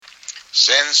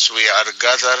Since we are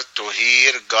gathered to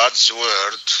hear God's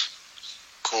word,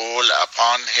 call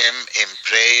upon him in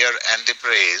prayer and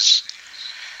praise,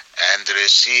 and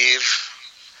receive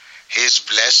his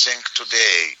blessing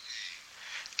today.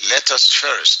 Let us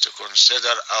first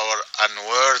consider our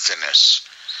unworthiness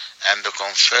and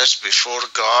confess before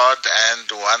God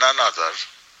and one another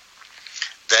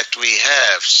that we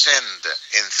have sinned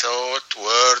in thought,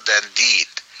 word, and deed,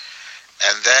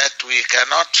 and that we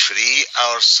cannot free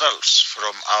ourselves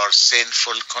from our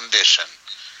sinful condition.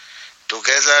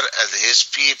 Together as his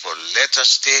people, let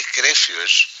us take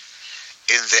refuge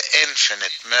in the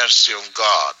infinite mercy of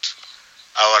God,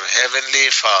 our Heavenly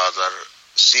Father,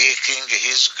 seeking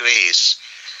his grace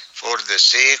for the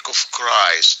sake of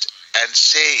Christ, and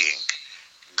saying,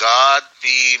 God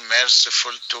be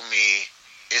merciful to me,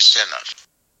 a sinner.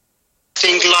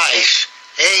 Life.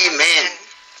 Amen.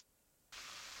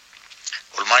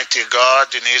 Almighty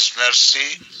God, in his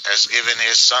mercy, has given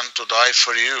his Son to die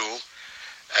for you,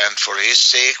 and for his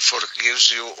sake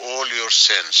forgives you all your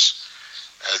sins.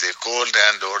 As a called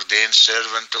and ordained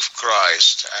servant of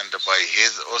Christ, and by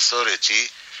his authority,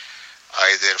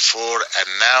 I therefore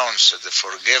announce the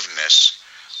forgiveness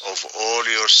of all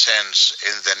your sins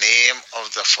in the name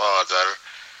of the Father,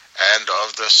 and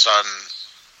of the Son,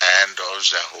 and of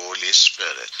the Holy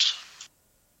Spirit.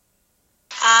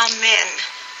 Amen.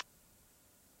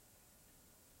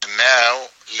 Now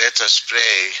let us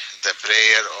pray the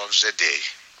prayer of the day.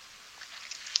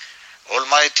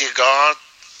 Almighty God,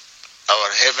 our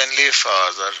Heavenly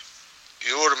Father,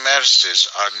 your mercies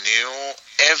are new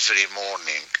every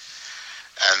morning,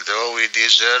 and though we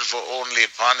deserve only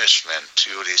punishment,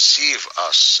 you receive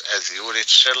us as your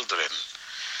children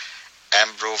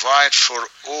and provide for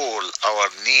all our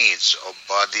needs of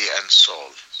body and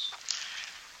soul.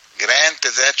 Grant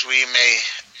that we may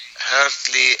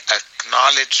heartily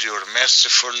acknowledge your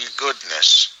merciful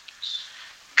goodness,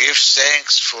 give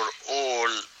thanks for all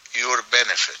your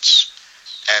benefits,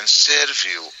 and serve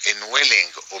you in willing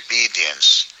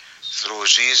obedience through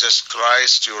Jesus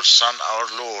Christ, your Son, our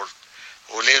Lord,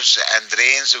 who lives and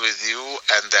reigns with you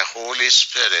and the Holy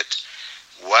Spirit,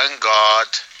 one God,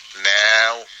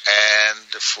 now and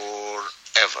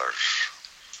forever.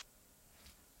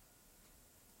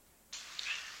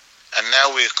 And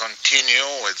now we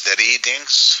continue with the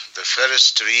readings. The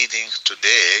first reading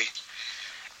today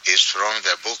is from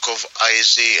the book of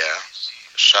Isaiah,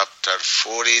 chapter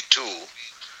 42,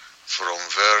 from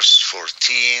verse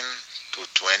 14 to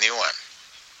 21.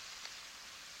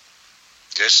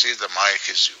 Jesse, the mic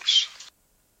is yours.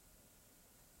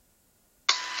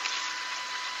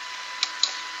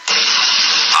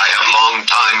 I have long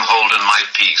time holden my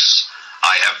peace.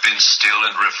 I have been still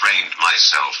and refrained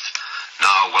myself.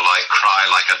 Now will I cry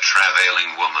like a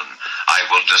travailing woman. I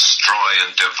will destroy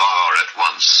and devour at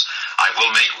once. I will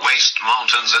make waste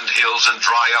mountains and hills and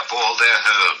dry up all their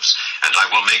herbs. And I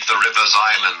will make the rivers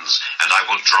islands, and I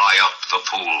will dry up the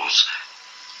pools.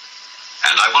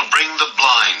 And I will bring the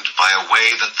blind by a way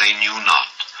that they knew not.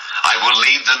 I will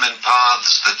lead them in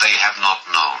paths that they have not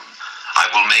known. I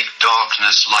will make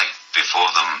darkness light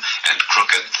before them, and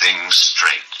crooked things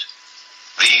straight.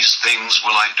 These things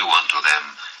will I do unto them,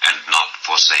 and not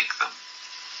forsake them.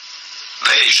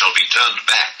 They shall be turned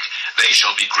back. They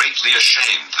shall be greatly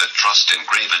ashamed that trust in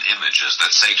graven images,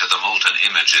 that say to the molten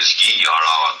images, Ye are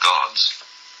our gods.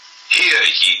 Hear,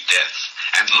 ye deaf,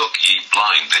 and look, ye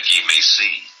blind, that ye may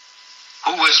see.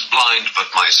 Who is blind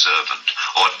but my servant,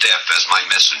 or deaf as my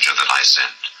messenger that I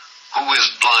sent? Who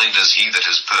is blind as he that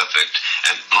is perfect,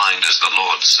 and blind as the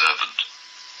Lord's servant?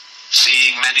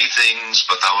 Seeing many things,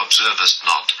 but thou observest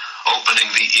not,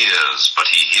 opening the ears, but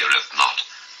he heareth not.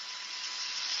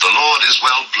 The Lord is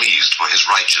well pleased for his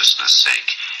righteousness'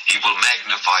 sake. He will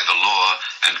magnify the law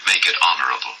and make it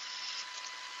honorable.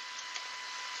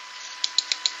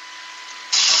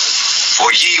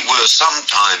 For ye were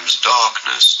sometimes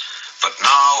darkness, but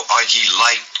now are ye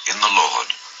light in the Lord.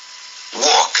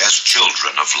 Walk as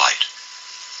children of light.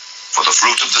 For the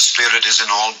fruit of the Spirit is in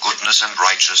all goodness and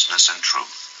righteousness and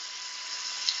truth,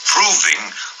 proving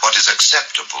what is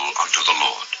acceptable unto the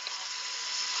Lord.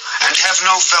 And have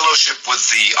no fellowship with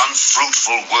the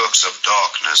unfruitful works of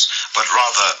darkness, but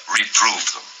rather reprove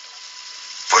them.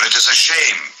 For it is a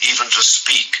shame even to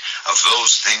speak of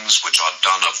those things which are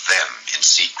done of them in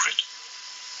secret.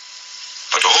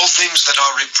 But all things that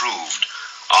are reproved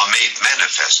are made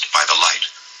manifest by the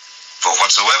light. For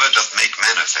whatsoever doth make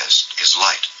manifest is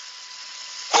light.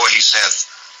 For he saith,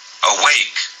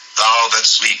 Awake, thou that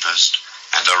sleepest,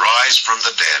 and arise from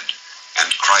the dead,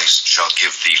 and Christ shall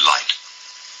give thee light.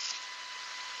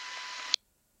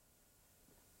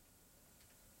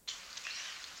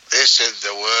 This This is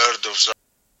the word of the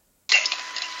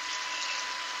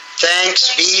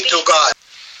Thanks be to God.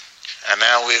 And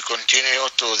now we continue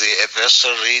to the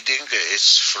epistle reading.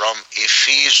 It's from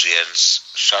Ephesians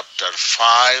chapter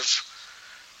 5,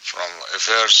 from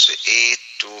verse 8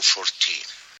 to 14.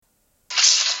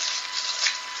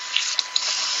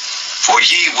 For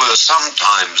ye were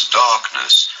sometimes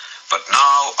darkness, but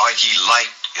now are ye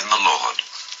light in the Lord.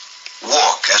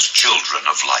 Walk as children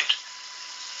of light.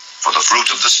 For the fruit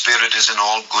of the Spirit is in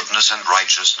all goodness and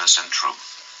righteousness and truth,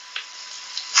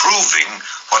 proving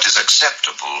what is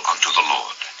acceptable unto the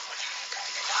Lord.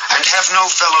 And have no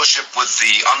fellowship with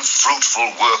the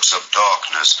unfruitful works of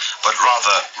darkness, but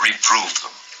rather reprove them.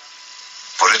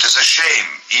 For it is a shame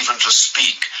even to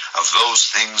speak of those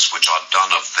things which are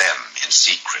done of them in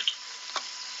secret.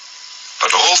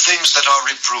 But all things that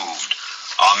are reproved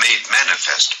are made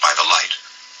manifest by the light.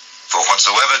 For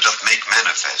whatsoever doth make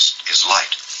manifest is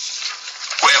light.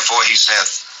 Wherefore he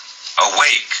saith,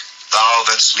 Awake, thou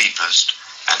that sleepest,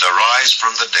 and arise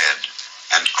from the dead,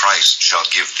 and Christ shall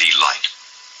give thee light.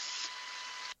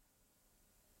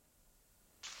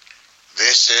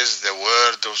 This is the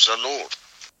word of the Lord.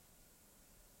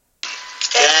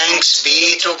 Thanks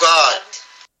be to God.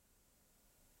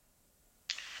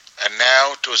 And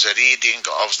now to the reading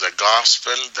of the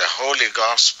Gospel, the Holy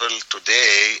Gospel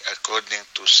today, according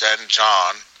to St.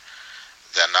 John,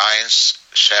 the 9th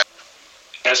chapter.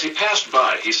 As he passed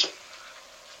by, he saw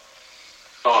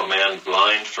a man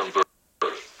blind from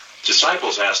birth.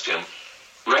 Disciples asked him,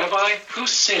 Rabbi, who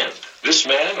sinned, this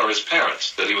man or his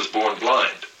parents, that he was born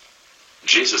blind?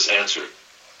 Jesus answered,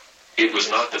 It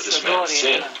was not that this man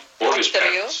sinned, or his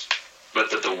parents, but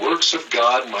that the works of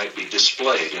God might be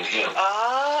displayed in him.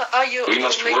 We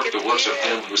must work the works of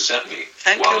him who sent me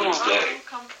while it is day.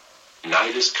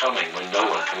 Night is coming when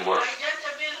no one can work.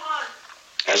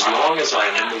 As long as I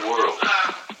am in the world,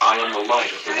 I am the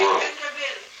light of the world.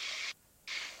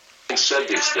 Having said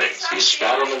these things, he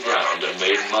spat on the ground and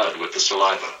made mud with the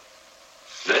saliva.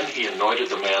 Then he anointed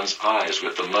the man's eyes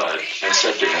with the mud and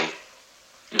said to him,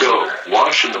 Go,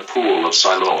 wash in the pool of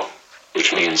Siloam,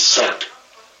 which means sent.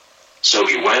 So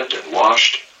he went and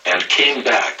washed and came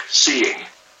back, seeing.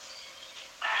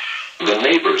 The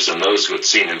neighbors and those who had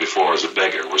seen him before as a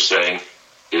beggar were saying,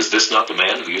 Is this not the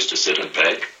man who used to sit and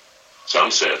beg?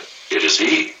 Some said, It is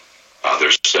he.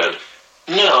 Others said,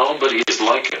 No, but he is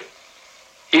like him.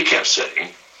 He kept saying,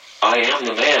 I am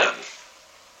the man.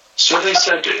 So they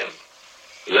said to him,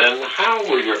 Then how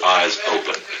were your eyes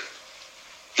opened?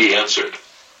 He answered,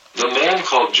 The man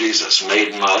called Jesus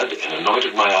made mud and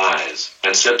anointed my eyes,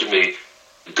 and said to me,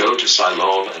 Go to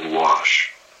Siloam and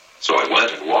wash. So I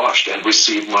went and washed and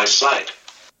received my sight.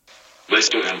 They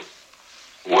said to him,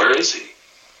 Where is he?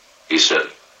 He said,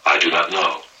 I do not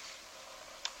know.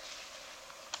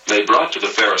 They brought to the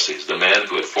Pharisees the man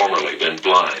who had formerly been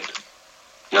blind.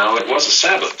 Now it was a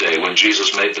Sabbath day when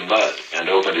Jesus made the mud and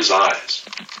opened his eyes.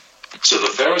 So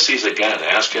the Pharisees again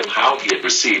asked him how he had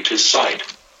received his sight.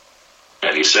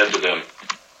 And he said to them,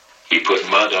 He put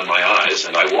mud on my eyes,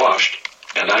 and I washed,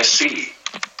 and I see.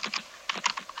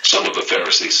 Some of the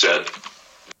Pharisees said,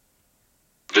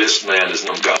 This man is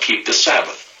not God, keep the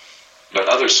Sabbath. But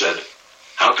others said,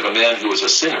 How can a man who is a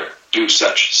sinner do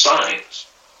such signs?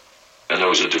 And there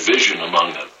was a division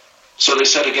among them. So they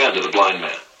said again to the blind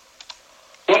man,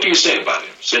 What do you say about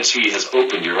him, since he has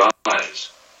opened your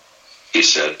eyes? He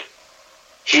said,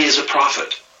 He is a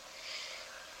prophet.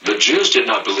 The Jews did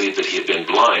not believe that he had been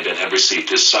blind and had received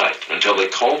his sight, until they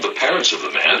called the parents of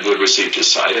the man who had received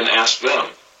his sight and asked them,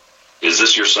 Is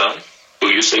this your son, who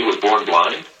you say was born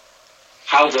blind?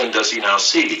 How then does he now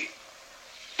see?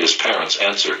 His parents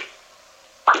answered,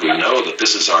 We know that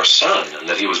this is our son, and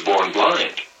that he was born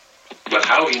blind. But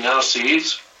how he now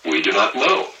sees, we do not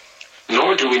know,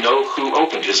 nor do we know who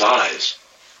opened his eyes.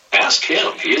 Ask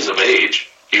him, he is of age,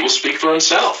 he will speak for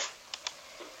himself.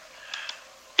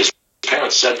 His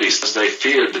parents said these as they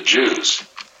feared the Jews,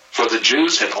 for the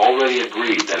Jews had already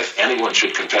agreed that if anyone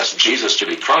should confess Jesus to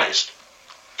be Christ,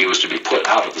 he was to be put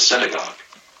out of the synagogue.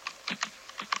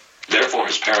 Therefore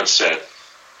his parents said,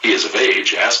 He is of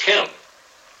age, ask him.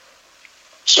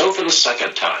 So for the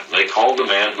second time they called the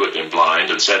man who had been blind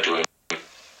and said to him,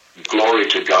 Glory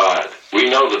to God, we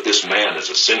know that this man is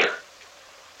a sinner.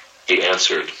 He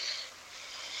answered,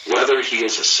 Whether he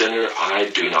is a sinner, I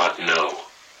do not know.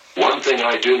 One thing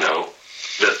I do know,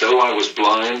 that though I was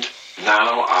blind,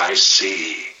 now I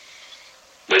see.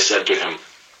 They said to him,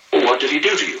 Well, what did he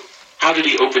do to you? How did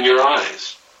he open your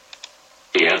eyes?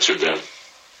 He answered them,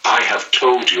 I have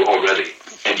told you already,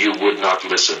 and you would not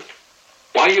listen.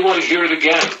 Why do you want to hear it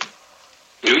again?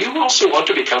 Do you also want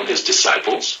to become his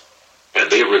disciples? And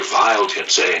they reviled him,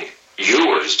 saying,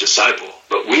 You are his disciple,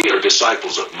 but we are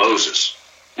disciples of Moses.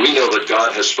 We know that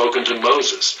God has spoken to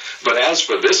Moses, but as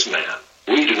for this man,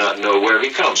 we do not know where he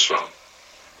comes from."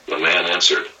 The man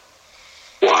answered,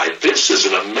 "Why, this is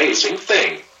an amazing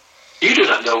thing. You do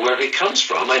not know where he comes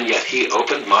from, and yet he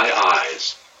opened my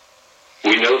eyes.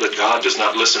 We know that God does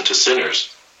not listen to sinners,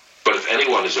 but if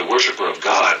anyone is a worshiper of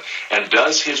God and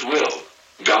does his will,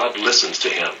 God listens to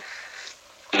him.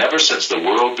 Never since the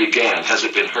world began has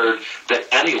it been heard that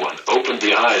anyone opened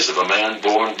the eyes of a man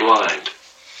born blind.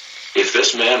 If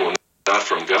this man were not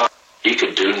from God, he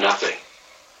could do nothing."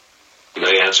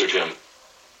 They answered him,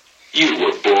 "You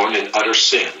were born in utter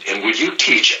sin, and would you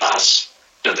teach us?"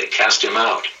 And they cast him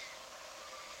out.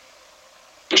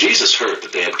 Jesus heard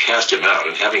that they had cast him out,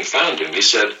 and having found him, he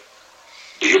said,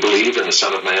 "Do you believe in the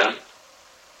Son of Man?"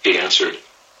 He answered,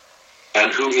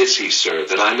 "And who is he, sir,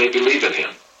 that I may believe in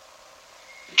him?"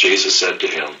 Jesus said to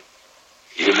him,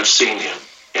 "You have seen him,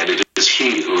 and it is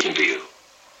he who came to you."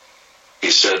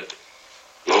 He said,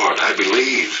 "Lord, I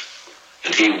believe,"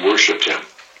 and he worshipped him.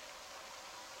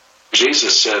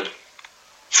 Jesus said,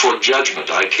 "For judgment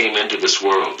I came into this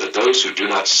world, that those who do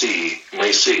not see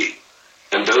may see,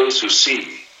 and those who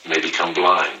see may become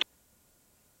blind."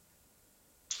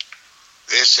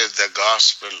 This is the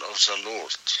gospel of the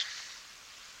Lord.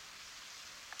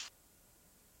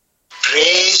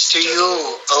 Praise to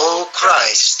you, O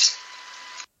Christ.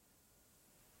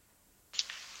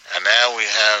 And now we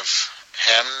have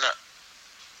hymn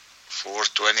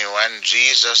 421,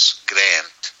 Jesus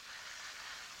grant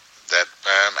that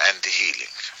balm and healing.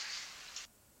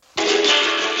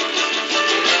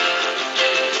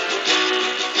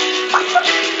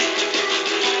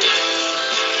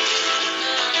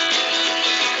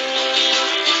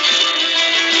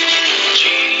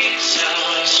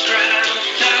 Jesus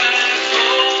grant that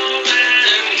balm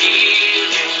and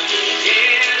healing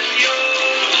in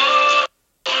your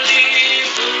holy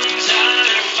wounds I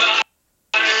find.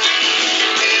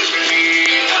 Every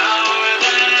hour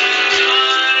that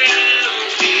I am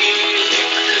feeling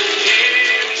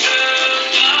into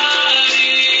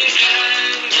body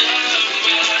and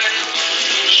mind,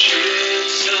 should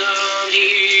some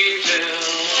evil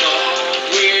thought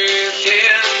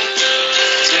within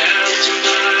tempt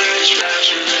my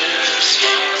treacherous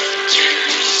heart to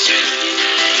sin,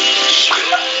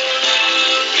 should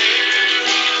appear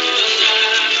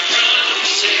alive from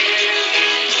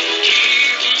sin,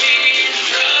 keep me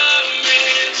from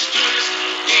its first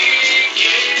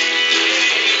beginning.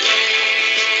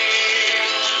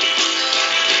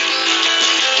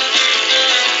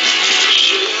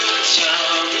 Should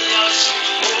some lust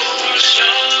or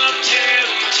sharp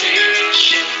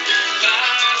temptation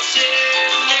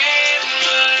fascinate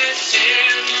my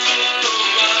sinful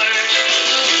mind,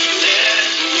 let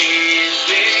me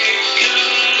think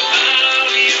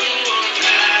about your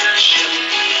passion,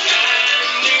 and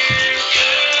new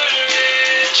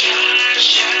courage I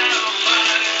shall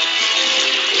find.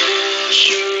 Or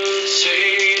should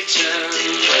Satan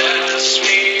press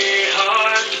me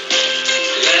hard,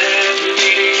 let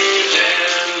me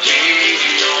then be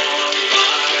on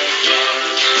my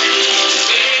guard,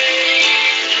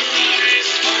 saying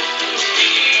Christ for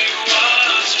me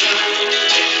was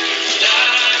wounded,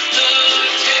 that the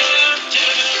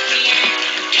tempter flee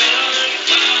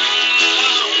confounded.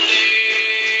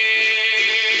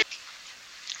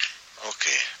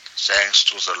 Okay, thanks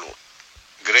to the Lord.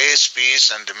 Grace, peace,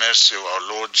 and the mercy of our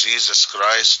Lord Jesus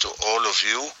Christ to all of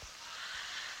you.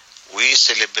 We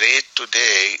celebrate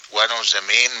today one of the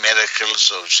main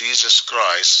miracles of Jesus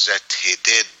Christ that he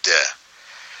did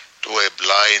to a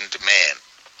blind man.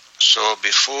 So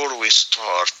before we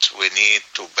start, we need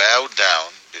to bow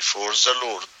down before the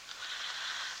Lord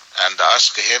and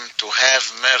ask him to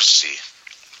have mercy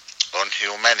on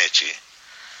humanity,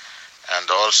 and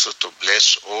also to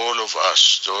bless all of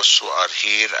us, those who are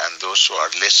here and those who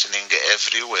are listening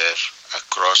everywhere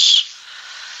across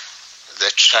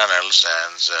the channels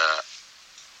and the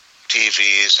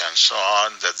TVs and so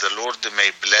on, that the Lord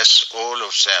may bless all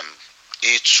of them,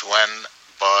 each one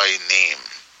by name.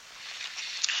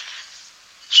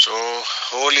 So,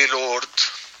 Holy Lord,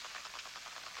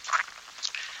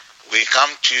 we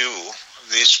come to you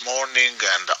this morning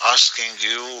and asking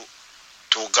you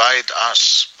to guide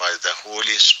us by the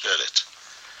Holy Spirit,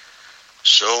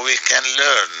 so we can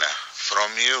learn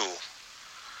from you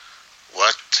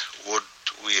what would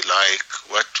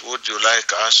you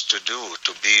like us to do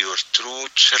to be your true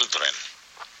children,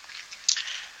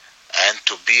 and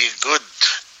to be good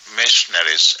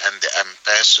missionaries and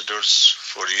ambassadors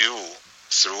for you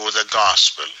through the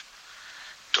gospel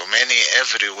to many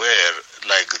everywhere,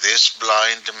 like this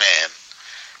blind man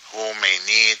who may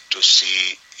need to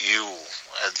see you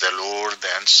as the Lord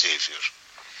and Savior.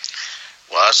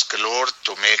 We ask, Lord,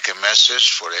 to make a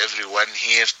message for everyone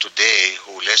here today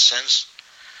who listens,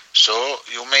 so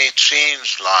you may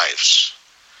change lives,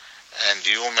 and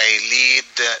you may lead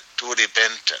to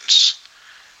repentance,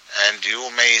 and you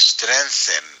may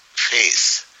strengthen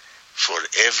faith for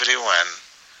everyone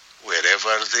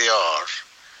wherever they are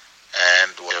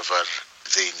and whatever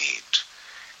they need.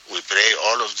 We pray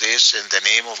all of this in the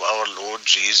name of our Lord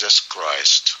Jesus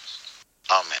Christ.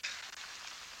 Amen.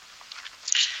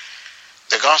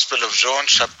 The Gospel of John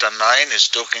chapter 9 is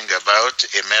talking about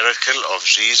a miracle of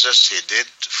Jesus he did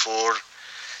for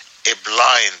a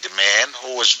blind man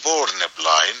who was born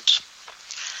blind.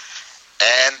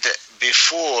 And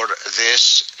before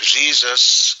this,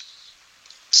 Jesus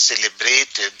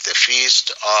celebrated the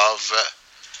Feast of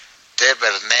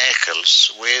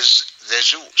Tabernacles with the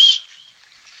Jews.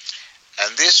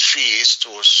 And this feast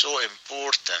was so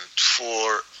important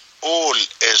for all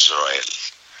Israel.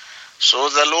 So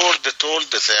the Lord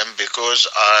told them, because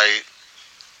I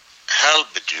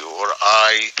helped you, or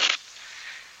I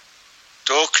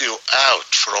took you out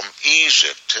from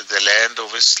Egypt, the land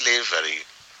of slavery,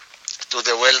 to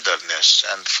the wilderness,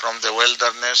 and from the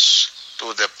wilderness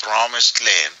to the promised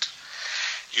land,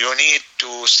 you need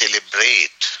to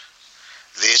celebrate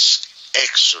this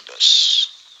Exodus.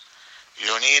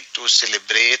 You need to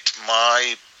celebrate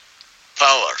my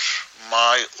power,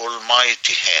 my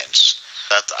almighty hands,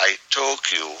 that I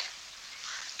took you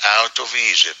out of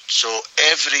Egypt. So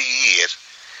every year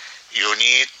you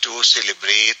need to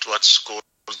celebrate what's called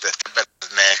the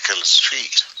Tabernacles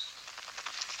Feast.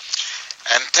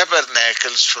 And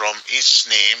tabernacles, from its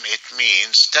name, it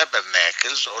means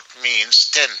tabernacles, or it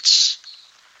means tents,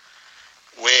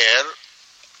 where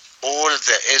all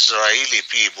the Israeli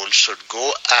people should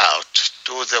go out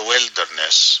to the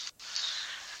wilderness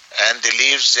and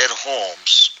leave their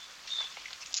homes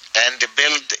and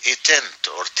build a tent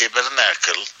or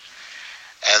tabernacle,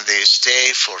 and they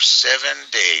stay for 7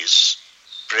 days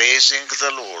praising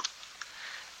the Lord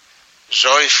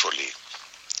joyfully.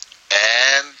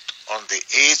 And on the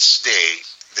 8th day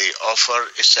they offer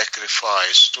a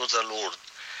sacrifice to the Lord,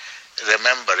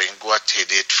 remembering what he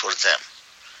did for them.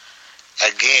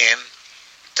 Again,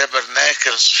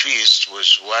 Tabernacles Feast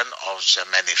was one of the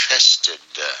manifested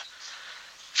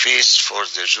feasts for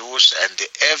the Jews, and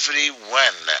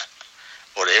everyone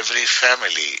or every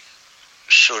family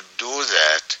should do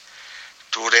that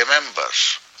to remember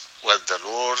what the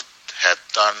Lord had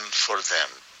done for them.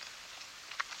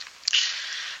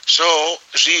 So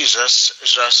Jesus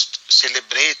just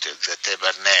celebrated the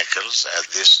tabernacles at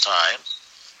this time,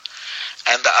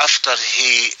 and after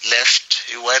he left,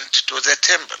 he went to the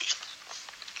temple.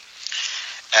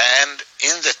 And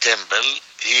in the temple,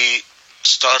 he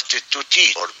started to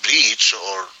teach or preach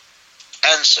or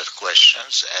answer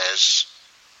questions as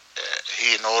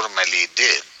he normally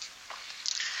did.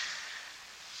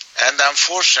 And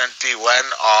unfortunately,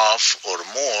 one of or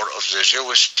more of the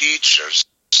Jewish teachers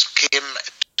came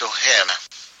to him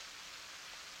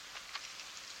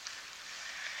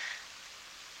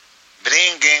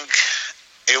bringing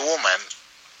a woman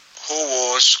who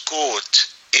was caught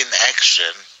in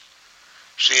action.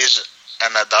 She is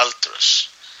an adulteress,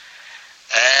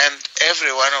 and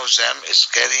every one of them is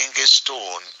carrying a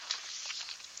stone,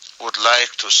 would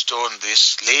like to stone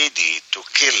this lady to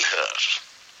kill her.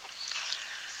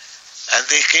 And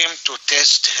they came to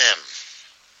test him.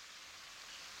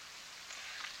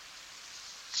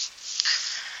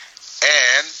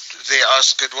 And they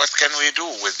asked, what can we do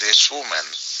with this woman?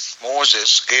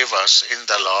 Moses gave us in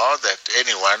the law that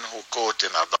anyone who caught in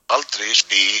adultery should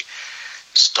be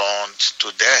stoned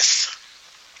to death.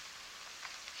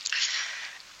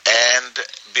 And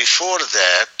before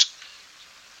that,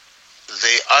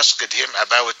 they asked him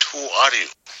about, who are you?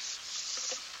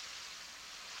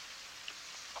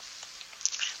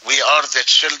 We are the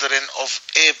children of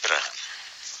Abraham.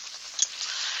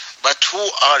 But who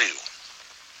are you?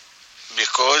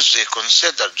 Because they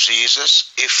considered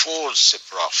Jesus a false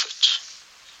prophet,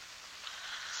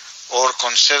 or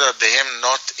considered him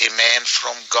not a man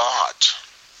from God.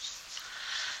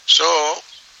 So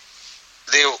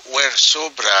they were so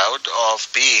proud of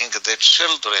being the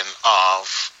children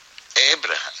of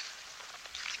Abraham.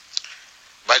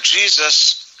 But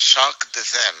Jesus shocked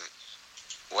them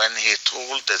when he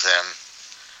told them,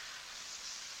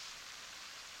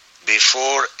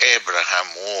 before Abraham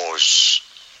was,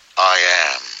 I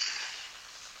am.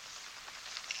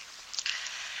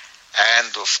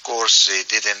 And of course they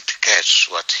didn't catch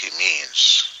what he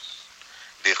means,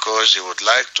 because he would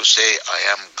like to say,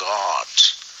 I am God.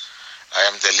 I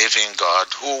am the living God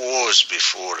who was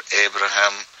before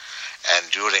Abraham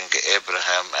and during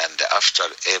Abraham and after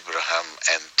Abraham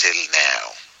until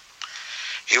now.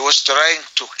 He was trying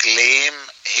to claim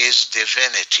his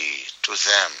divinity to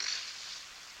them.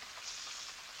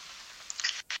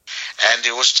 And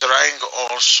he was trying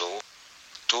also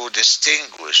to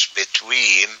distinguish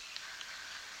between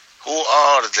who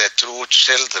are the true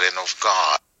children of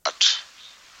God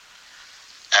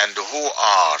and who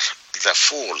are the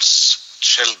false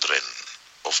children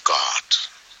of God.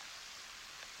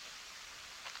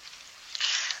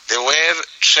 They were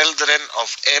children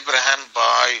of Abraham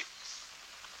by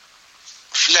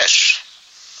flesh,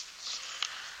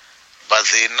 but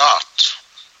they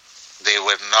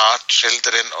were not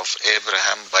children of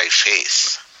Abraham by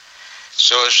faith.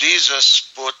 So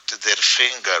Jesus put their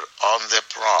finger on the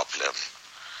problem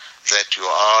that you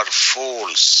are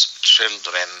false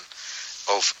children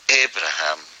of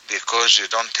Abraham because you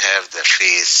don't have the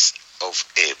faith of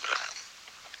Abraham.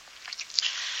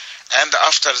 And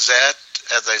after that,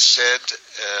 as I said,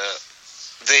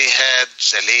 they had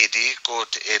the lady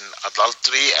caught in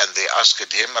adultery, and they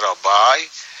asked him, Rabbi,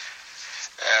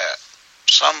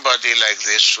 somebody like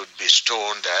this should be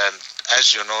stoned. And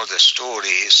as you know the story,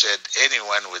 he said,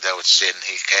 anyone without sin,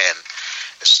 he can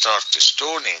start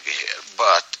stoning here.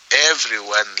 But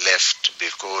everyone left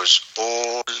because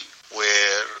all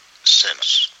were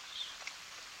sinners.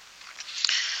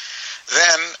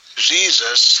 Then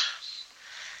Jesus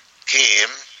came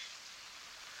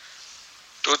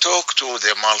to talk to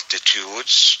the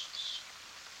multitudes,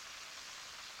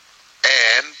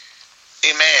 and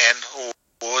a man who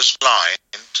was blind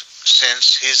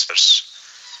since his birth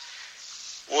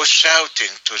was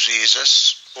shouting to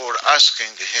Jesus or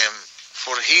asking him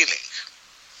for healing.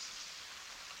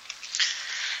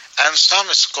 And some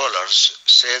scholars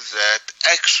said that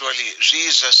actually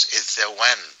Jesus is the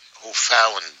one who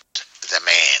found the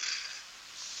man,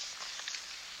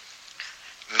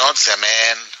 not the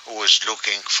man who was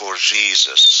looking for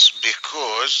Jesus,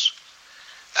 because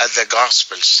as the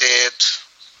gospel said,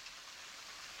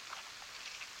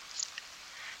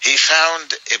 he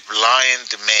found a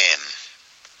blind man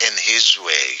in his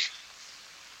way.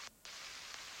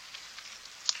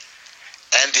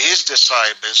 And his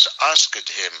disciples asked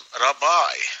him,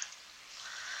 Rabbi,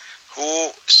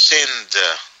 who sinned,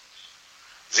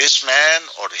 this man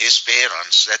or his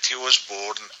parents, that he was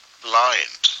born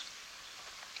blind?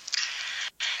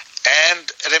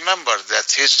 And remember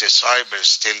that his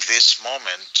disciples till this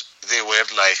moment, they were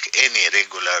like any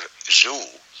regular Jew.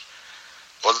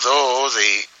 Although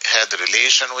they had a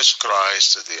relation with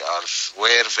Christ, they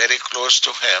were very close to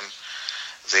him,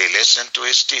 they listened to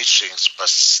his teachings, but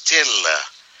still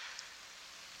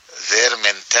their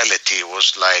mentality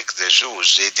was like the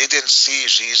Jews. They didn't see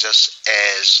Jesus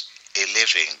as a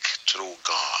living, true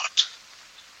God.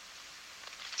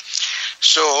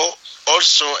 So,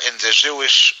 also in the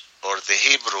Jewish or the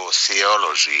Hebrew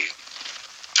theology,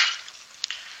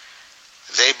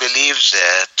 they believe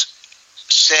that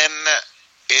sin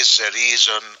is the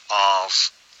reason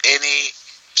of any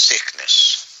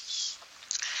sickness.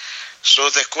 So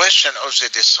the question of the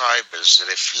disciples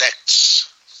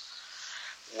reflects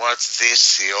what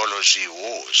this theology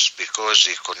was, because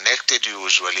they connected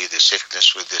usually the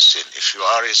sickness with the sin. If you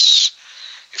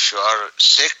are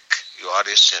sick, you are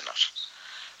a sinner.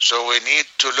 So we need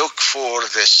to look for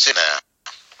the sinner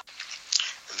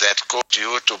that caused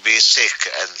you to be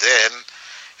sick, and then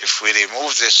if we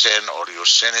remove the sin or your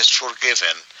sin is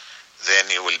forgiven, then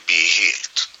you will be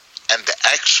healed. And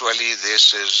actually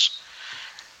this is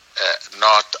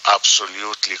not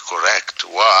absolutely correct.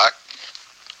 Why?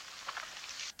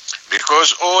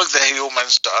 Because all the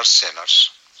humans are sinners.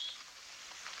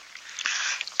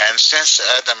 And since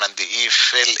Adam and Eve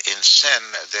fell in sin,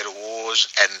 there was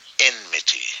an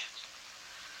enmity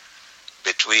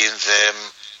between them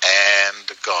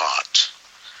and God.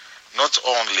 Not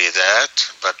only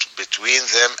that, but between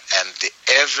them and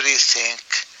everything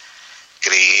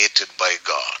created by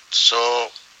God.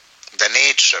 So the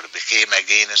nature became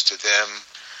against them,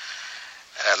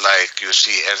 like you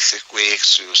see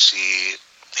earthquakes, you see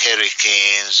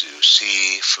hurricanes, you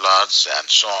see floods, and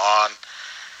so on.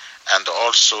 And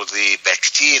also the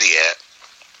bacteria,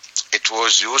 it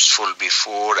was useful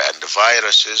before, and the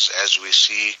viruses, as we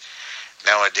see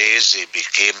nowadays, they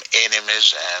became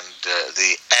enemies, and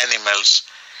the animals,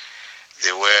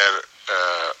 they were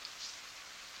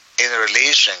in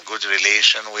relation, good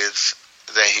relation with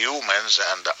the humans,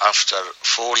 and after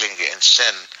falling in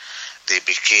sin, they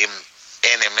became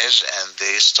enemies, and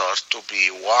they start to be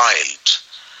wild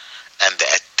and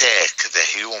attack the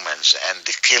humans and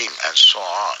kill them and so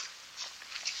on.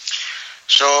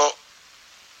 So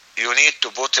you need to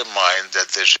put in mind that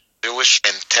the Jewish Jewish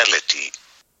mentality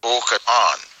focused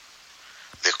on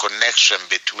the connection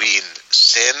between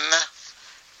sin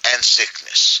and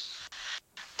sickness.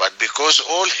 But because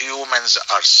all humans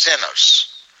are sinners,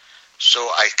 so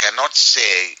I cannot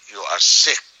say you are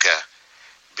sick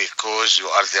because you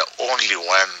are the only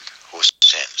one who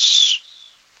sins.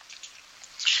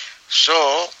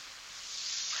 So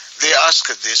they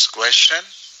asked this question,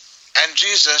 and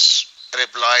Jesus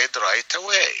replied right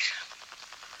away.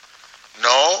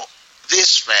 No,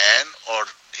 this man or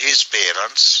his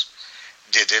parents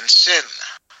didn't sin.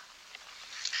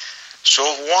 So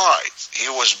why? He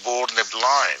was born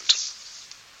blind.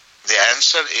 The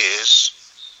answer is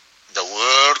the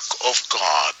work of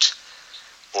God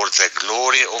or the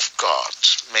glory of God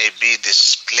may be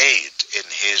displayed in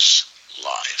his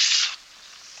life.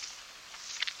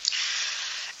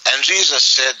 And Jesus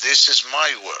said, this is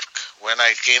my work. When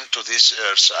I came to this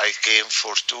earth, I came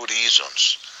for two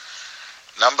reasons.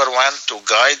 Number one, to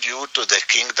guide you to the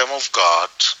kingdom of God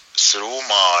through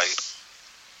my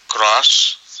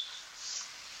cross,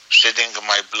 shedding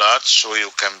my blood so you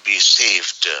can be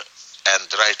saved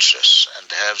and righteous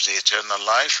and have the eternal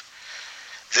life.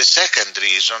 The second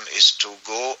reason is to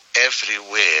go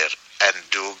everywhere and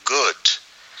do good.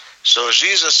 So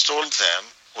Jesus told them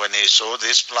when he saw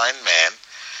this blind man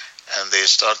and they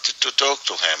started to talk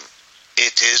to him,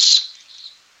 it is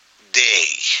day.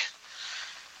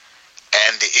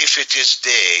 And if it is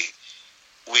day,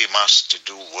 we must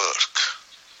do work.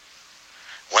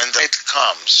 When the night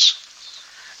comes,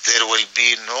 there will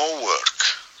be no work.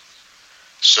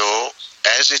 So,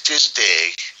 as it is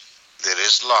day, there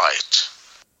is light.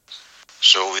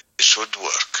 So we should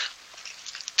work.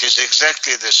 It is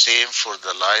exactly the same for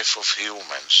the life of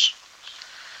humans.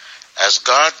 As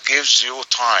God gives you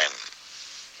time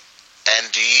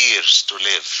and years to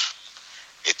live,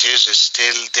 it is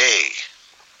still day.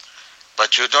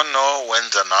 But you don't know when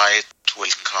the night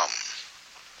will come.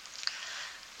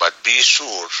 But be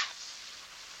sure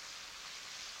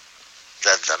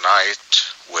that the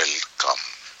night will come.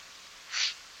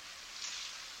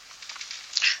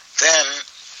 Then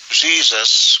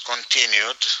Jesus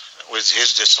continued with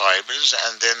his disciples,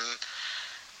 and then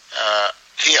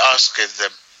he asked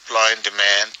the blind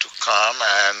man to come,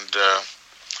 and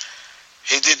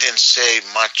he didn't say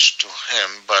much to him,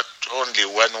 but only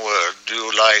one word, do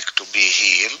you like to be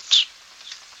healed?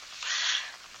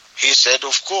 He said,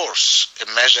 of course.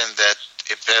 Imagine that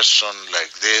a person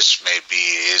like this maybe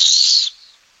is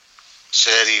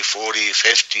 30, 40,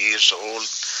 50 years old,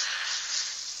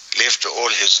 lived all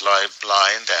his life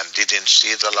blind and didn't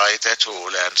see the light at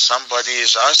all, and somebody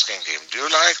is asking him, do you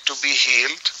like to be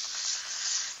healed?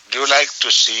 Do you like to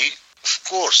see? Of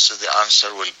course, the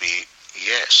answer will be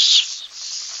yes.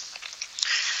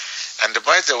 And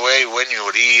by the way, when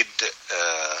you read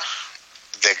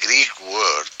the Greek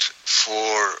word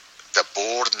for the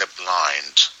born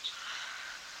blind,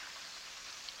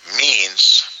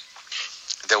 means,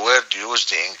 the word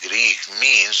used in Greek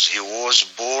means he was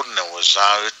born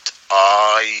without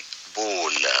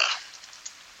eyeball.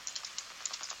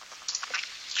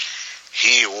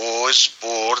 He was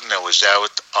born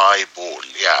without eyeball.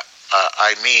 Yeah,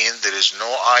 I mean there is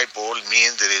no eyeball,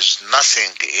 mean there is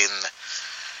nothing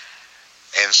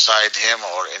inside him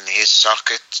or in his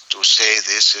socket to say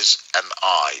this is an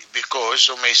eye, because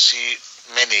you may see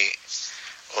many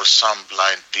or some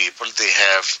blind people, they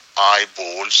have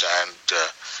eyeballs, and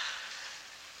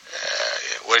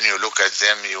when you look at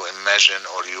them you imagine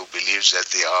or you believe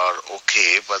that they are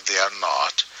okay, but they are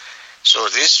not. So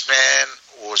this man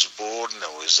was born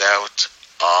without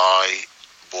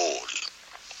eyeball,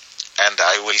 and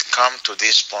I will come to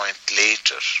this point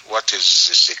later. What is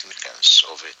the significance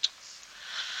of it?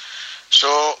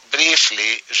 So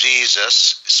briefly,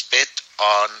 Jesus spit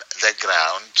on the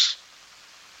ground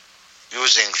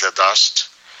using the dust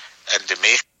and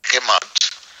make a mud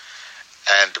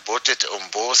and put it on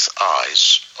both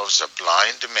eyes of the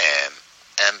blind man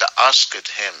and asked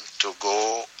him to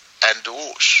go and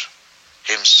wash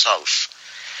himself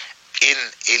in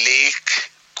a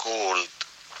lake called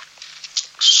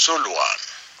Siloam.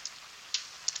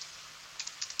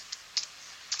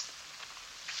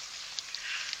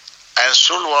 And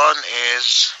Siloam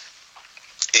is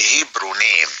a Hebrew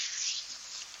name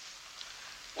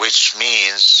which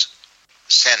means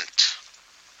sent.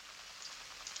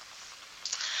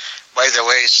 By the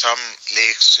way, some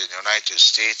lakes in the United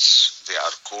States, they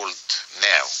are called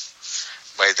now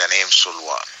by the name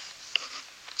Siloam.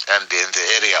 And in the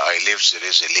area I live, there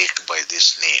is a lake by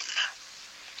this name.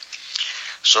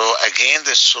 So again,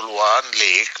 the Siloam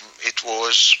lake, it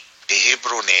was a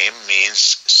Hebrew name,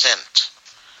 means sent.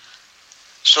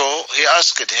 So he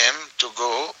asked him to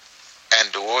go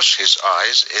and wash his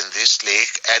eyes in this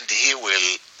lake, and he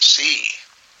will see.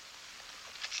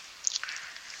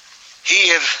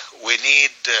 Here we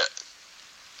need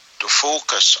to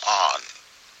focus on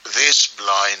this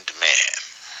blind man.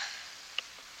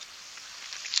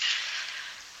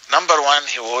 Number one,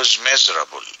 he was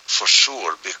miserable, for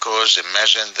sure, because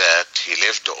imagine that he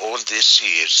lived all these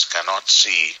years, cannot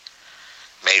see,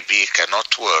 maybe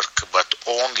cannot work, but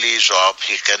only job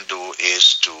he can do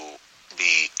is to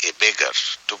be a beggar,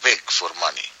 to beg for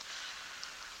money,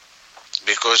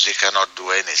 because he cannot do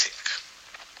anything.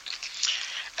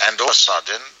 And all of a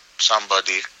sudden,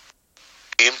 somebody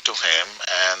came to him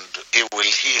and he will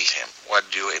heal him. What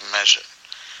do you imagine?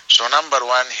 So number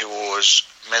one, he was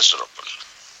miserable.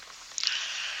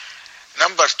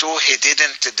 Number two, he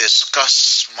didn't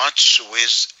discuss much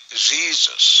with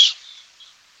Jesus.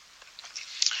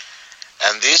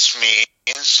 And this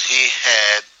means he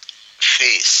had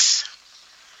faith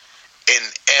in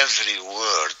every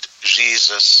word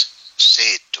Jesus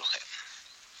said to him.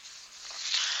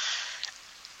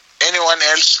 Anyone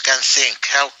else can think,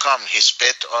 how come he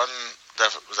spit on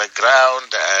the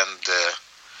ground and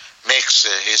makes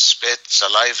his spit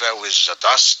saliva with the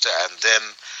dust and then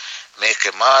make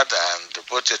a mud and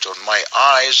put it on my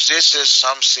eyes? This is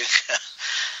something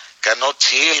cannot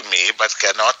heal me, but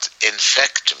cannot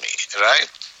infect me, right?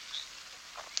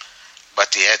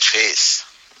 But he had faith.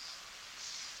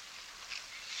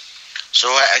 So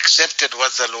I accepted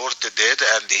what the Lord did,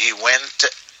 and he went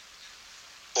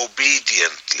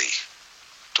obediently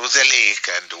to the lake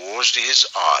and washed his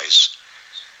eyes,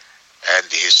 and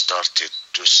he started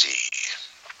to see.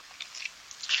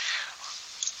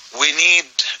 We need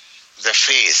the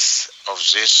faith of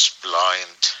this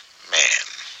blind man.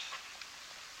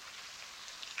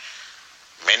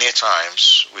 Many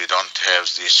times we don't have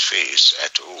this faith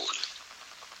at all.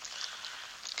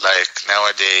 Like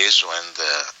nowadays when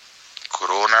the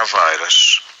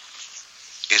coronavirus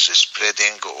is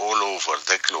spreading all over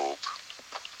the globe,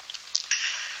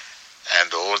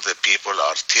 and all the people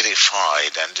are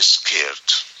terrified and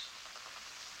scared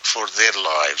for their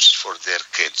lives, for their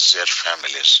kids, their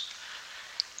families,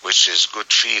 which is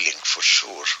good feeling for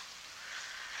sure.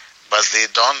 But they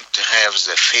don't have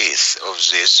the faith of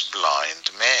this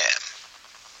blind man.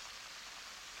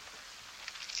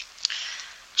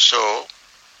 So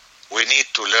we need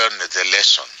to learn the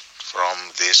lesson from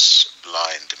this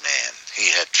blind man.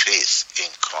 He had faith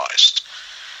in Christ,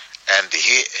 and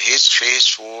his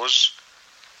faith was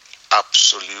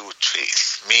absolute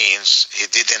faith, means he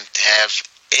didn't have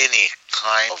any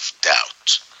kind of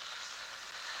doubt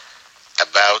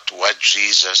about what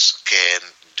Jesus can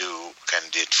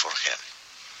did for him.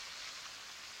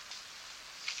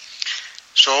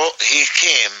 So he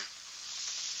came,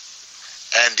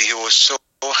 and he was so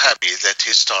happy that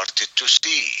he started to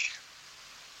see.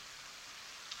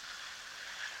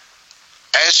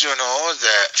 As you know,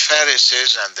 the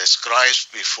Pharisees and the scribes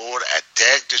before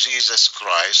attacked Jesus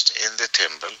Christ in the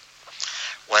temple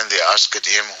when they asked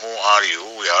him, "Who are you?"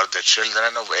 "We are the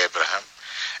children of Abraham,"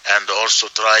 and also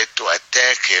tried to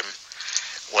attack him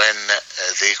when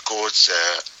they caught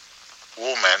the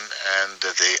woman and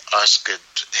they asked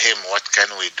him, "What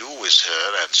can we do with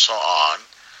her?" and so on.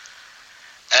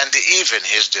 And even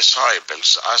his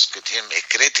disciples asked him a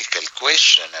critical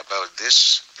question about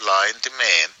this blind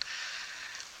man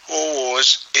who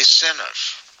was a sinner.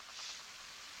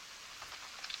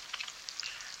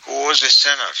 Who was a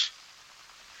sinner?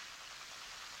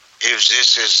 If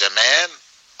this is the man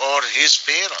or his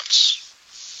parents.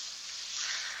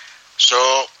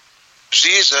 So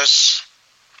Jesus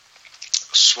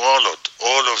swallowed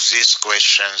all of these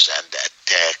questions and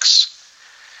attacks,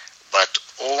 but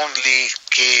only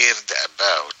cared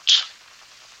about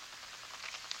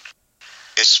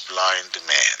this blind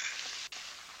man.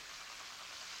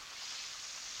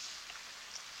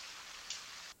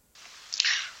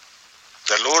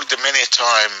 The Lord many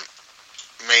times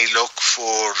may look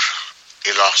for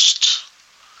a lost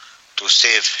to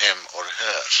save him or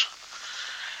her,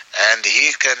 and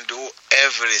he can do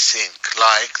everything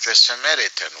like the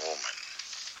Samaritan woman.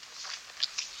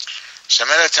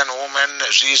 Samaritan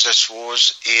woman, Jesus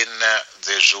was in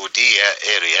the Judea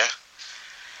area,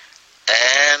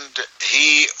 and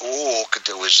he walked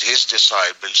with his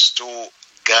disciples to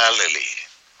Galilee.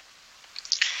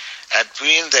 And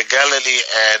between the Galilee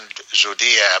and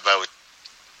Judea, about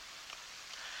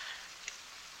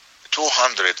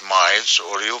 200 miles,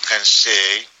 or you can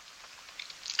say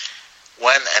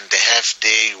 1.5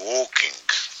 day walking.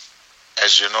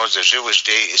 As you know, the Jewish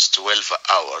day is 12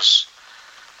 hours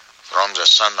from the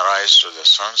sunrise to the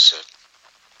sunset.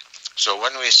 So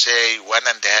when we say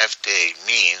 1.5 day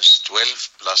means 12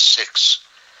 plus 6.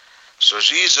 So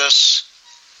Jesus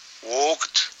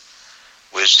walked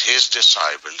with his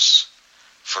disciples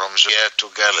from Judea to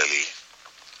Galilee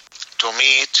to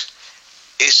meet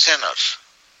a sinner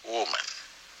woman.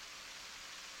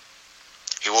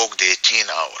 He walked 18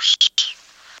 hours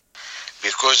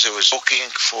because he was looking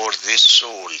for this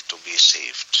soul to be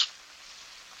saved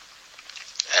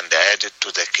and added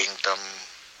to the kingdom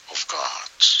of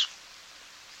God.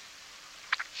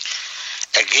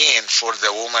 Again, for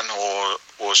the woman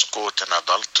who was caught in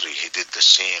adultery, he did the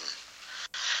same.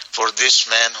 For this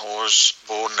man who was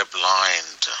born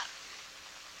blind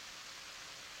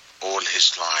all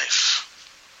his life,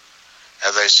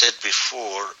 as I said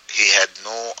before, he had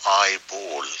no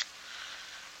eyeball.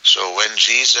 So when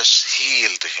Jesus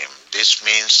healed him, this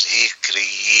means he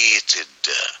created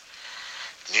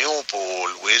a new ball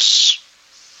with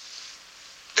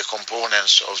the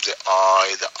components of the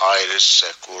eye, the iris,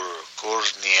 the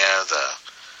cornea, the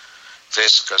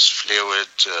viscous fluid,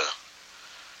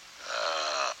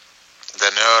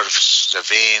 the nerves, the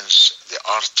veins, the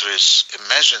arteries.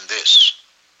 Imagine this.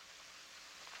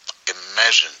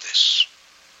 Imagine this.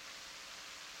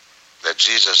 That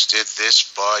Jesus did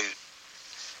this by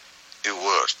a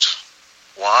word.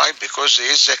 Why? Because he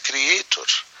is the creator.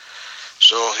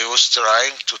 So he was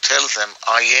trying to tell them,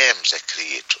 I am the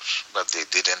creator, but they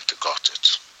didn't got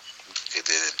it. They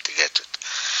didn't get it.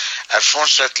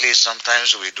 Unfortunately,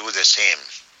 sometimes we do the same.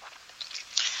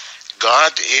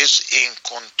 God is in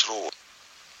control.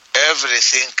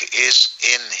 Everything is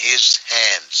in his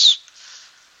hands,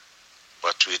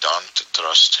 but we don't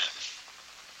trust him.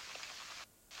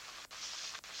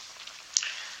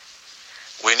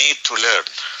 We need to learn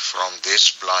from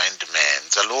this blind man.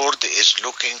 The Lord is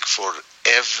looking for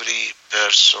every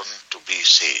person to be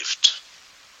saved.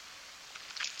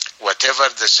 Whatever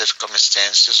the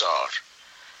circumstances are,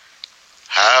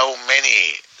 how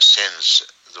many sins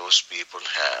those people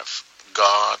have,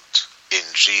 God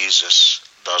in Jesus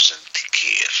doesn't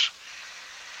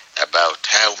care about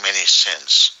how many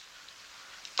sins,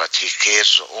 but he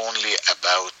cares only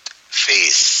about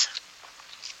faith.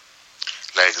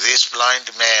 Like this blind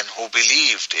man who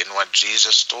believed in what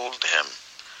Jesus told him,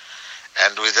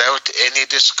 and without any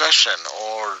discussion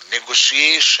or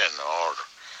negotiation or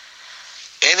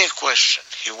any question,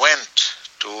 he went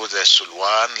to the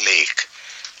Siloam lake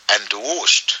and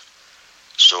washed.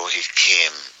 So he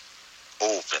came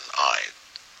open-eyed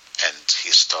and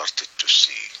he started to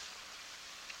see.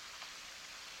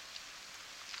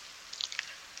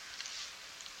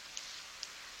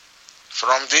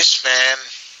 From this man,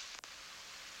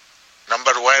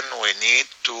 number one, we need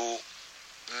to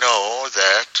know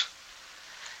that,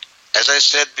 as I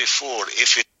said before,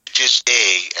 if it is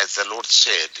day, as the Lord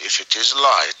said, if it is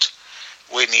light,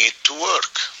 we need to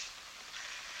work.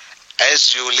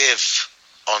 As you live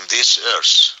on this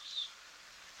earth,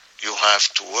 you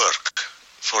have to work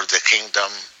for the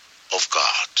kingdom of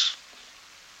God.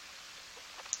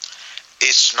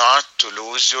 It's not to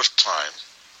lose your time.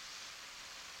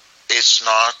 It's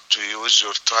not to use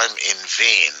your time in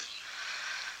vain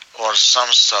or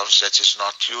some stuff that is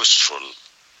not useful.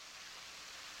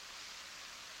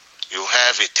 You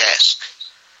have a task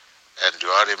and you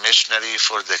are a missionary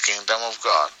for the kingdom of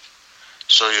God.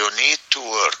 So you need to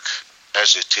work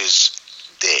as it is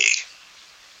day.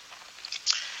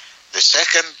 The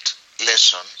second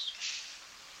lesson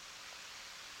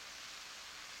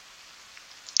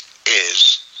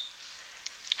is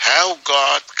how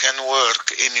God can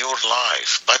work in your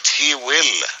life, but he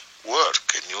will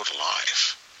work in your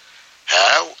life.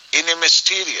 How? In a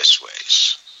mysterious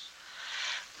ways.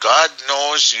 God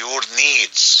knows your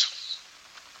needs,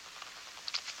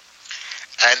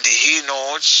 and he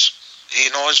knows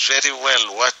very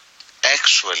well what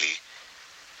actually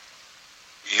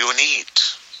you need,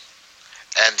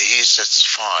 and he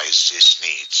satisfies his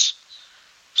needs.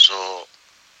 So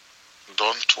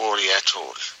don't worry at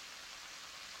all,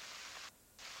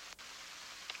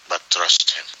 but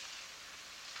trust him.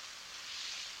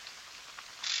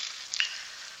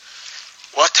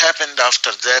 What happened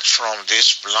after that from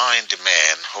this blind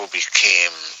man who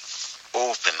became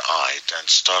open-eyed and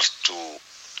started to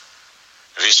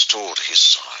restore his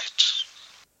sight?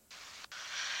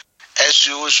 As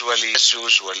usual,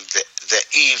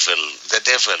 the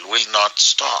devil will not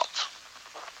stop.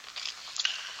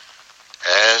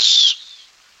 As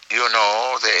you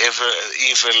know, the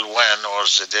evil one or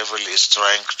the devil is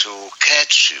trying to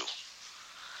catch you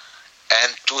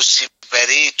and to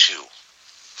separate you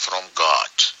from God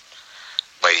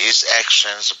by his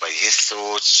actions, by his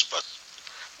thoughts, but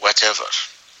whatever.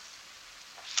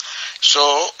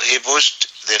 So he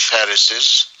pushed the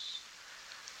Pharisees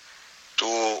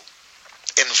to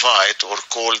invite or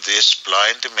call this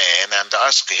blind man and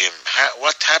ask him,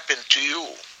 what happened to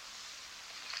you?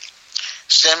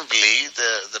 Simply,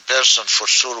 the person for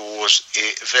sure was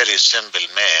a very simple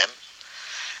man,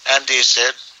 and he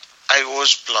said, I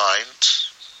was blind,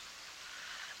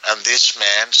 and this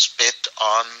man spit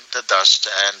on the dust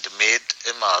and made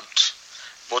a mud,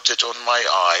 put it on my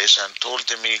eyes, and told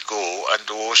me, go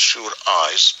and wash your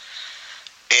eyes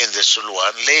in the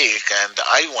Siloam lake. And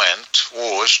I went,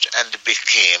 washed, and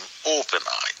became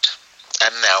open-eyed.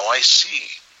 And now I see.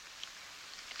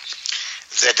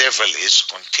 The devil is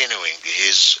continuing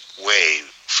his way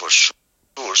for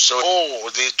sure. So,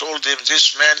 they told him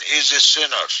this man is a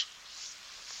sinner.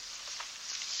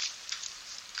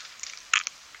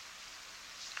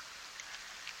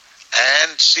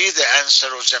 And see the answer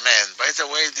of the man. By the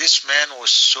way, this man was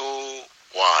so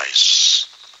wise.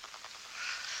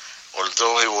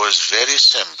 Although he was very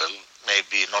simple,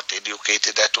 maybe not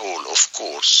educated at all, of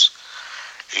course,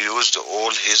 he used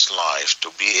all his life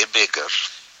to be a beggar.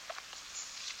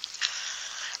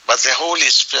 But the Holy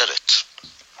Spirit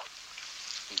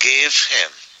gave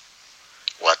him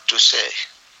what to say.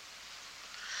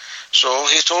 So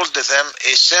he told them,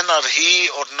 a sinner he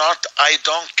or not, I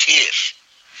don't care.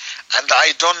 And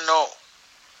I don't know.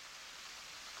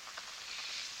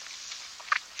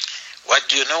 What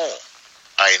do you know?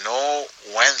 I know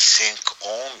one thing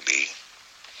only,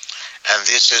 and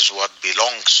this is what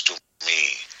belongs to me.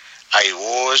 I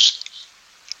was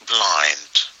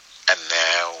blind, and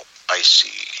now I see.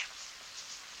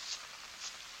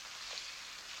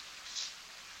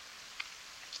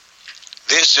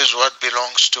 This is what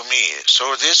belongs to me.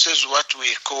 So this is what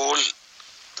we call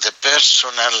the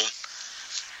personal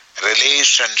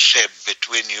relationship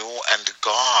between you and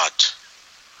God.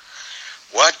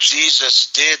 What Jesus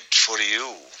did for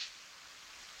you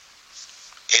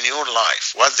in your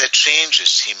life, what the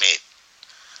changes he made.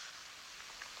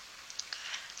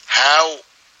 How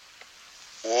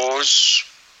was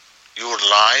your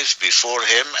life before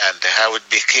him and how it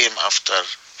became after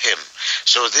him.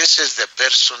 So this is the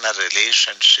personal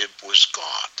relationship with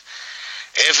God.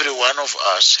 Every one of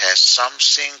us has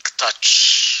something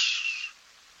touch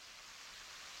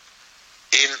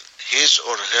in his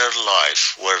or her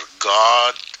life where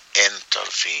God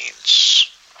intervenes.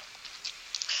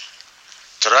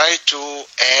 Try to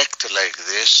act like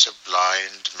this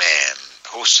blind man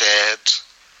who said,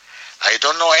 I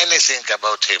don't know anything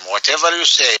about him. Whatever you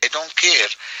say, I don't care.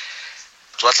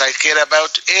 What I care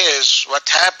about is what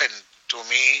happened to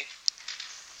me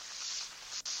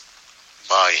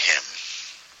by him.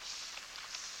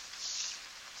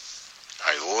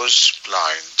 I was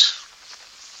blind,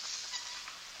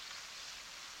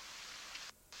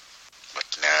 but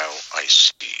now I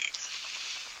see.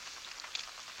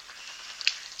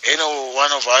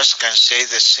 One of us can say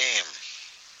the same,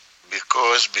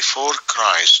 because before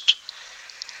Christ,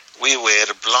 we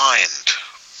were blind.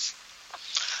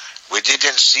 We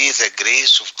didn't see the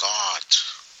grace of God.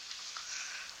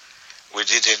 We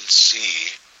didn't see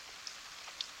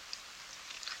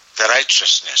the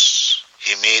righteousness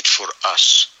he made for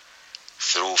us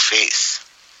through faith.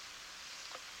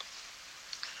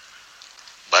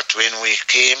 But when we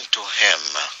came to him,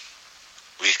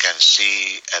 we can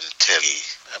see and tell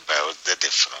about the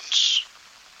difference.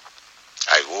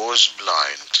 I was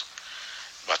blind,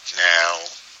 but now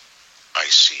I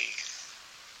see.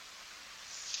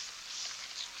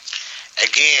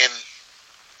 Again,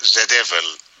 the devil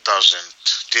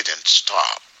didn't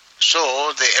stop.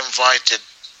 So they invited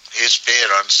his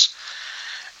parents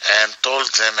and told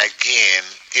them again,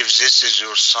 if this is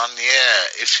your son,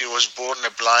 yeah. If he was born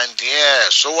blind, yeah.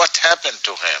 So what happened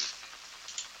to him?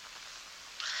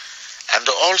 And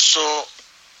also,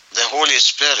 the Holy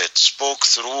Spirit spoke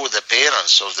through the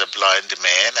parents of the blind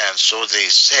man, and so they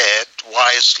said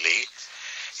wisely,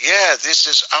 yeah, this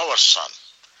is our son.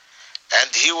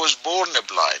 And he was born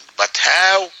blind. But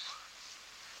how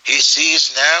he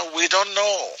sees now, we don't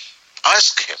know.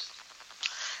 Ask him.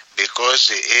 Because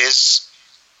he is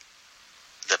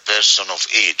the person of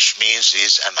age, means he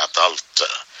is an adult.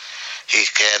 He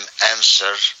can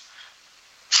answer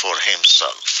for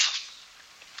himself.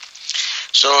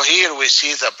 So here we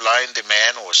see the blind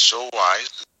man was so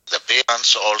wise. The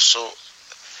parents also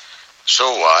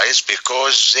so wise,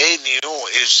 because they knew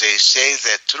if they say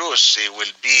the truth, they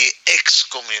will be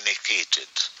excommunicated.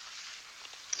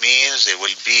 Means they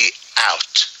will be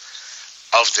out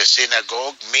of the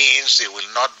synagogue, means they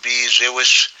will not be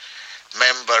Jewish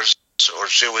members or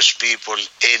Jewish people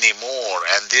anymore.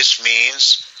 And this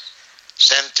means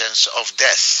sentence of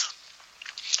death.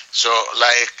 So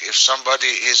like if somebody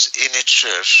is in a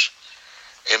church,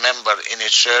 a member in a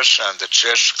church, and the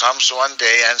church comes one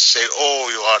day and say, oh,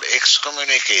 you are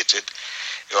excommunicated,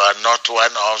 you are not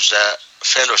one of the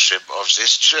fellowship of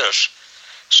this church.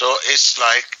 So it's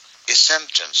like a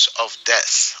sentence of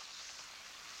death.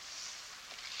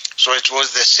 So it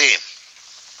was the same.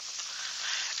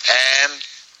 And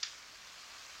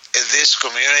in this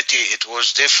community, it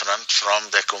was different from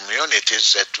the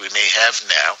communities that we may have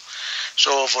now.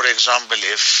 So, for example,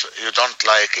 if you don't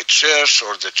like a church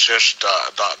or the church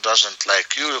doesn't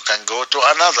like you, you can go to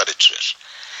another church.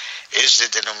 Is the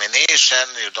denomination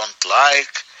you don't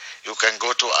like, you can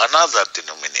go to another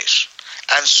denomination,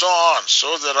 and so on.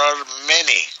 So there are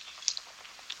many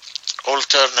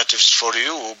alternatives for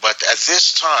you, but at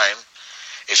this time,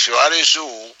 if you are a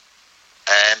Jew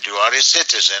and you are a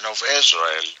citizen of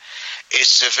Israel,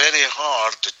 it's very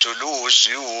hard to lose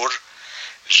your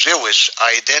Jewish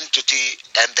identity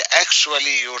and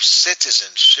actually your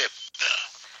citizenship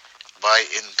by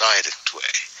indirect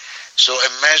way. So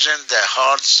imagine the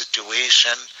hard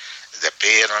situation the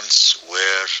parents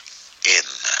were in.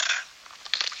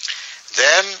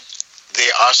 Then they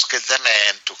asked the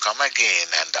man to come again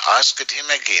and asked him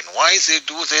again. Why they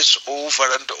do this over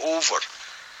and over?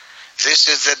 This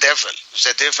is the devil.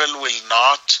 The devil will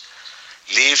not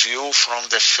leave you from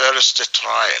the first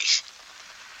trial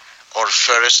or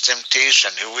first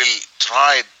temptation. He will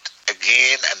try it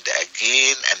again and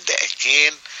again and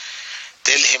again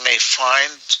till he may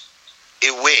find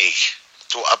a way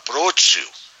to approach you.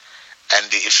 And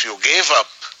if you give up,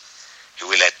 he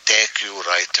will attack you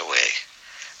right away.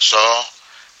 So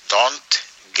don't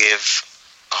give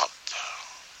up.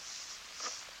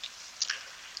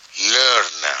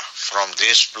 Learn from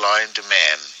this blind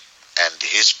man and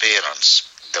his parents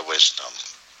the wisdom.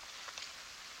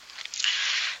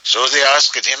 So they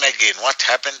asked him again what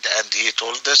happened, and he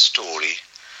told the story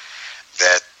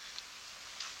that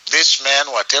this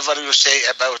man, whatever you say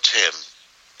about him,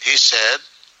 he said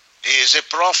he is a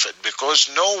prophet,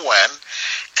 because no one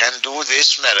can do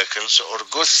these miracles or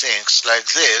good things like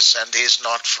this and he is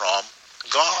not from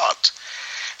God.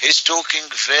 He's talking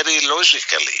very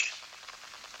logically.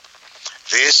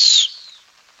 This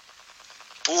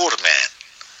poor man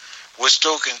was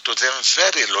talking to them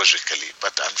very logically,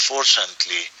 but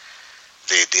unfortunately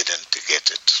they didn't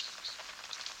get it.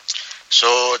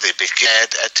 So they became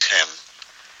mad at him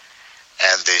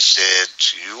and they said,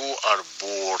 you are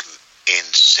born in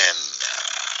sin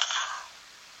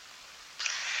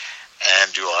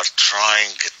and you are trying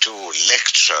to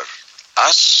lecture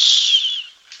us.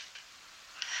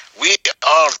 We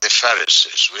are the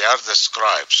Pharisees, we are the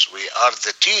scribes, we are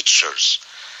the teachers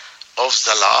of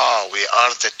the law, we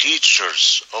are the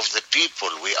teachers of the people,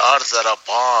 we are the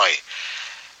rabbi,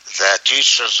 the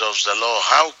teachers of the law.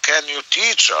 How can you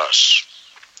teach us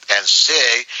and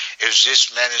say if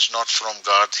this man is not from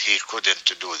God, he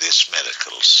couldn't do these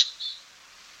miracles?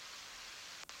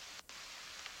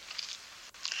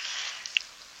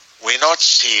 We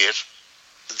notice here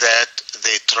that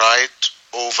they tried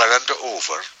over and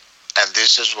over, and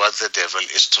this is what the devil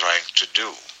is trying to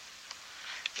do.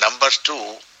 Number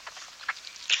two,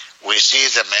 we see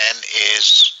the man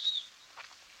is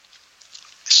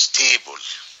stable.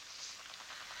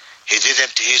 He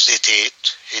didn't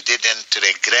hesitate, he didn't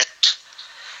regret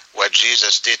what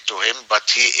Jesus did to him, but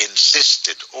he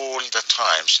insisted all the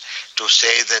times to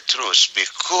say the truth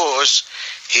because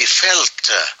he felt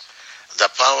the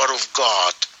power of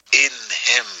God in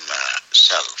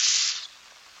himself.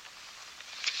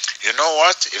 You know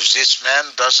what? If this man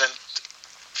doesn't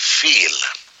feel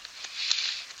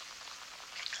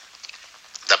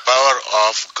the power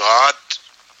of God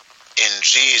in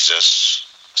Jesus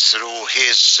through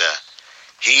his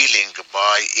healing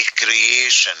by a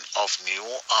creation of new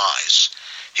eyes,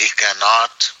 he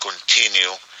cannot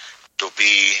continue to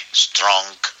be strong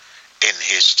in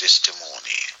his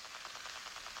testimony.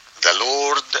 The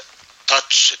Lord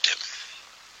touched him.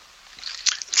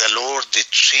 The Lord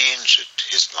changed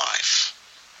his life.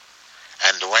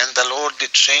 And when the Lord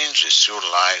changes your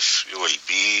life, you will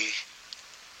be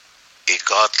a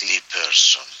godly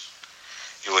person.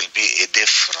 You will be a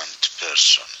different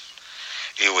person.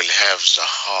 You will have the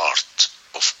heart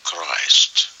of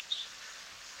Christ.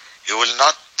 You will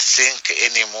not think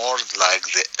anymore like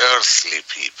the earthly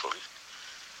people,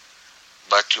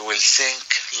 but you will think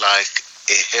like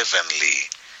a heavenly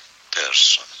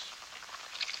person.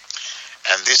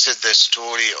 And this is the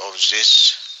story of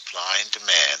this blind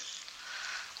man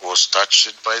who was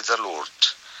touched by the Lord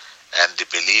and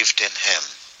believed in him.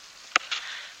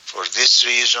 For this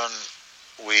reason,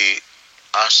 we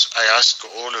I ask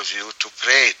all of you to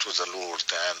pray to the Lord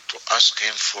and to ask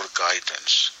Him for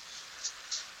guidance.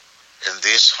 In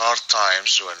these hard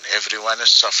times when everyone is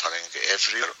suffering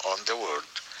everywhere on the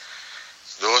world,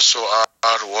 those who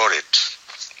are worried,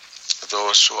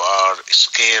 those who are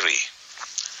scary,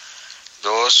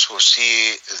 those who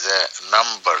see the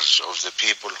numbers of the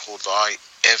people who die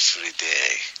every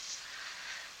day,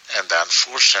 and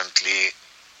unfortunately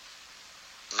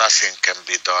nothing can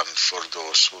be done for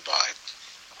those who died.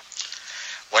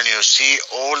 When you see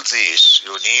all this,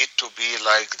 you need to be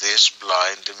like this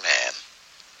blind man,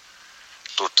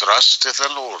 to trust the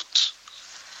Lord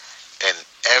in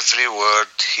every word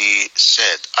He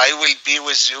said. I will be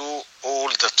with you all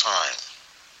the time.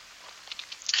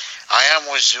 I am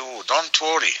with you. Don't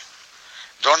worry.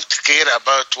 Don't care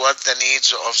about what the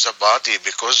needs of the body,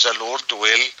 because the Lord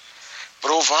will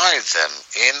provide them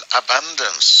in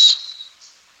abundance.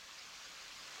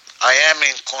 I am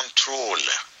in control.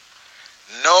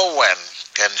 No one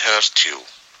can hurt you,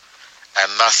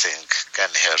 and nothing can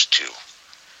hurt you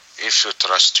if you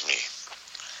trust me.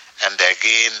 And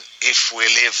again, if we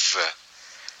live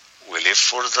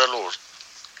for the Lord.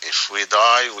 If we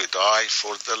die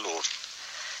for the Lord.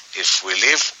 If we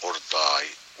live or die,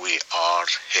 we are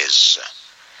His.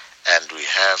 And we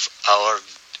have our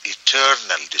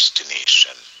eternal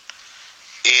destination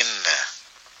in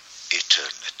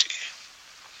eternity.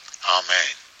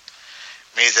 Amen.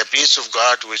 May the peace of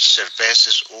God, which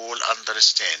surpasses all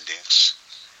understandings,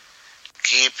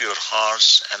 keep your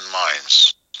hearts and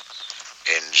minds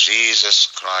in Jesus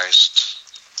Christ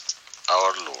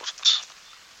our Lord.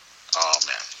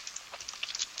 Amen.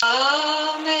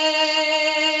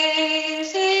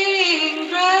 Amazing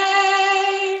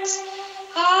grace,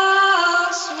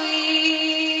 how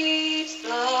sweet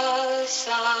the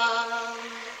sound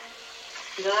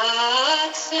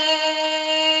that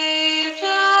saved a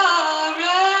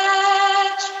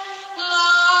wretch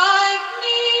like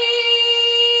me.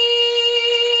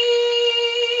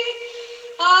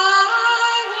 I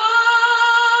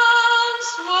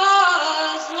once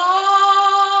was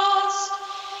lost,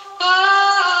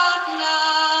 but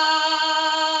now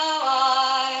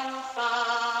I'm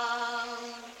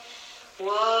found.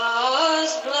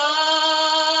 Was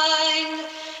blind,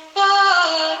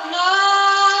 but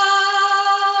now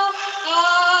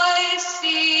I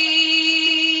see.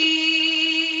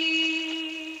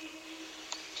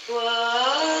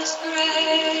 'Twas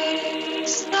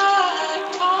grace that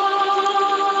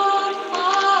taught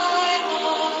my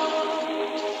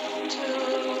heart to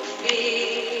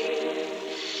fear,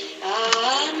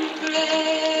 and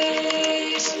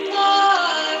grace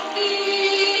my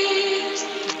fears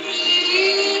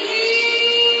relieved.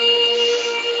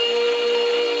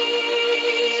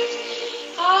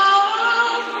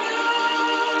 How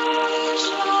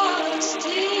precious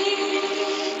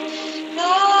did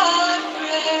that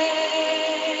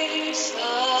grace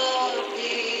appear,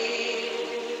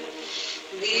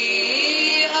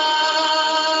 the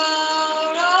hour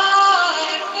I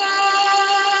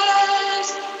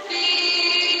first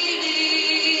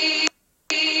believed.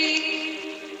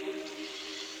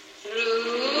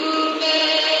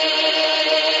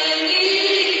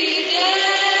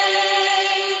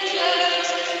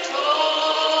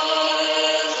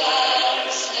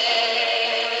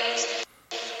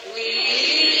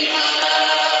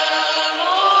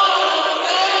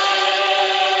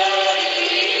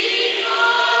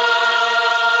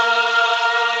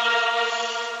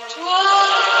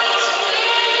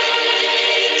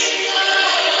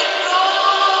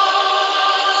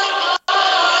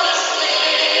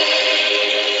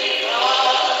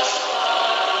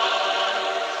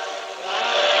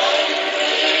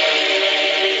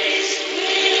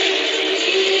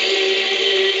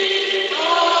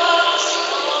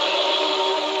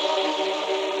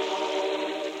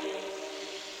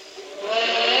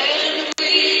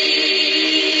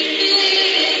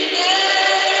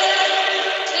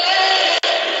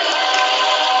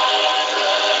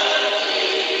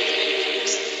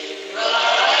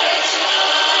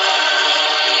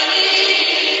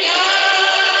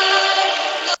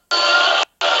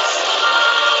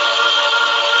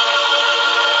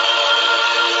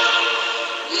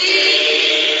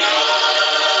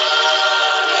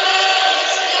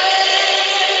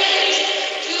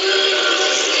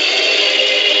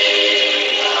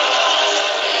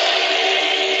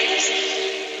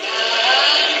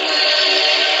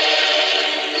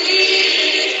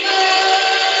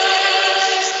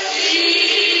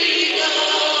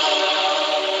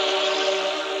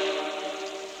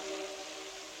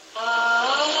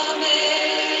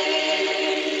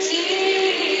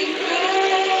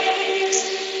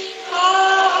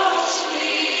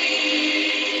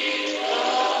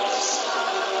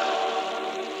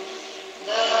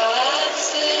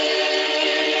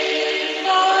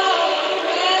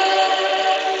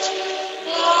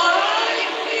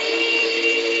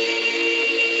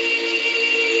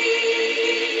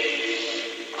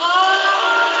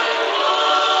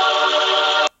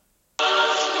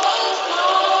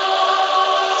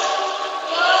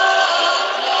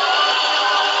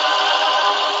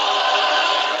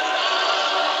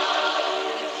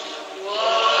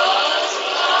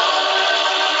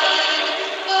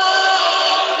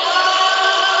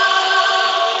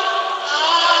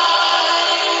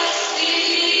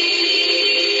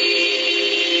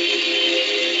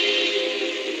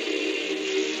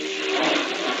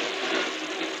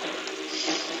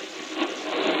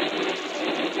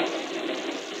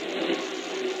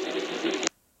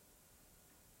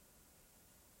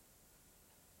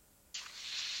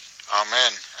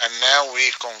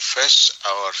 confess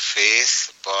our faith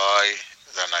by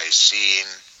the Nicene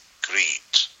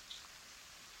Creed.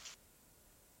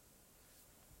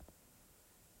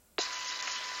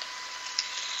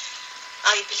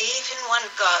 I believe in one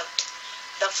God,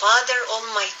 the Father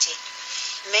Almighty,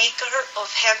 maker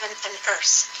of heaven and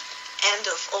earth, and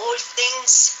of all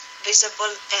things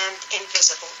visible and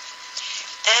invisible,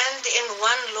 and in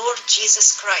one Lord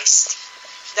Jesus Christ,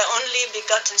 the only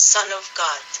begotten Son of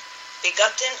God,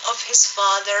 begotten of his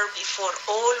Father before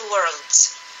all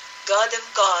worlds, God of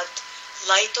God,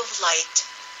 light of light,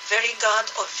 very God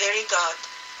of very God,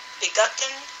 begotten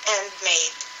and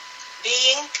made,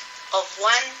 being of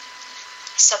one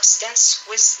substance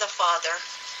with the Father,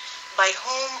 by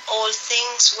whom all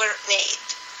things were made,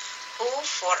 who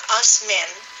for us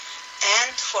men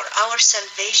and for our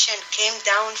salvation came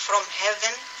down from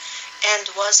heaven and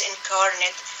was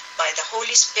incarnate by the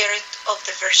Holy Spirit of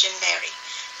the Virgin Mary,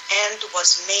 and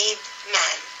was made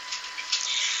man,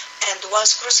 and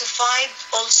was crucified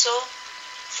also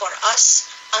for us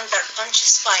under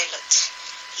Pontius Pilate.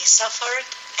 He suffered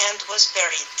and was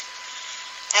buried.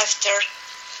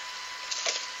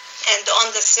 And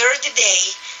on the third day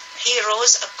he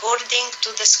rose according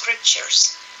to the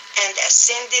Scriptures, and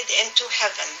ascended into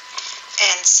heaven,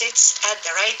 and sits at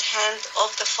the right hand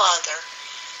of the Father,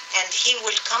 and he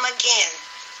will come again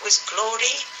with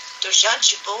glory to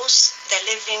judge both the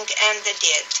living and the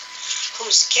dead,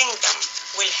 whose kingdom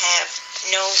will have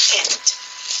no end.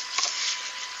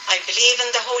 I believe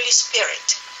in the Holy Spirit,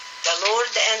 the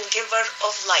Lord and giver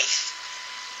of life,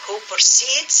 who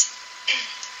proceeds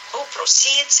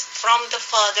from the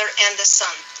Father and the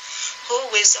Son, who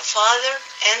with the Father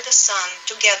and the Son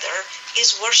together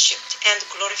is worshipped and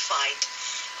glorified,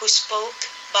 who spoke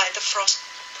by the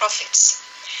prophets.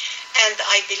 And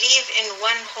I believe in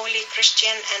one holy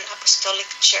Christian and apostolic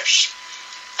church.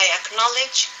 I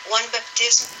acknowledge one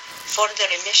baptism for the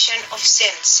remission of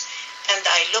sins, and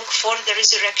I look for the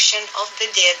resurrection of the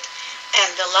dead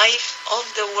and the life of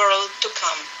the world to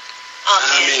come.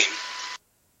 Amen.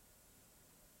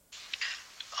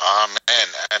 Amen.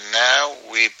 And now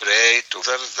we pray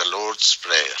together the Lord's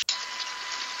Prayer.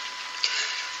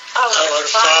 Our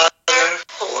Father,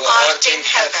 who art in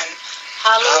heaven,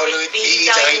 hallowed be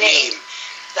thy name.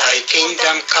 Thy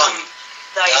kingdom come.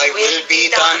 Thy will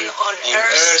be done on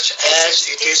earth as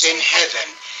it is in heaven.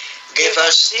 Give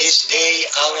us this day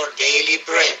our daily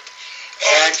bread,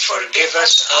 and forgive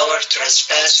us our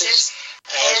trespasses,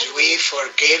 as we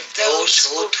forgive those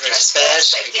who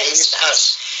trespass against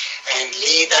us. And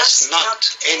lead us not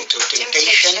into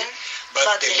temptation,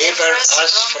 but deliver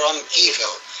us from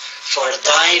evil. For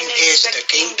thine is the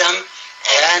kingdom,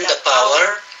 and the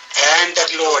power, and the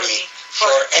glory,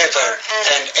 forever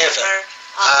and ever.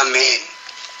 Amen.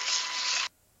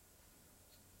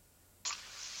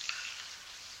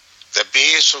 The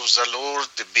peace of the Lord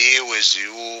be with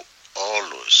you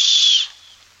always.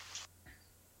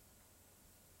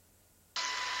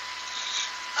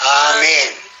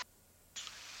 Amen.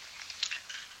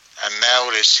 And now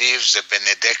receive the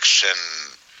benediction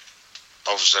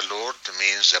of the Lord,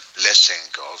 means the blessing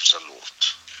of the Lord.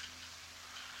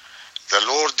 The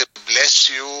Lord bless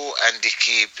you and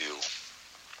keep you.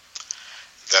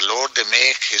 The Lord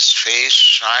make his face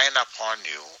shine upon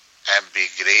you and be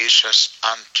gracious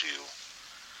unto you.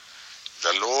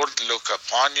 The Lord look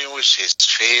upon you with his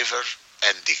favor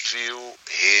and give you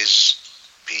his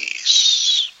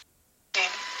peace.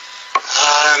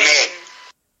 Amen.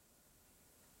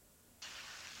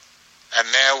 And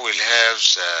now we'll have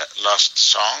the last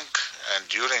song, and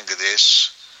during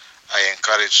this I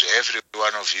encourage every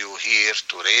one of you here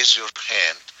to raise your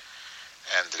hand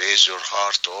and raise your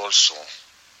heart also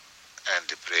and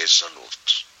praise the Lord.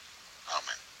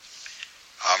 Amen.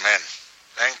 Amen.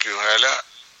 Thank you, Hala.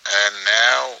 And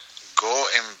now go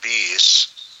in peace,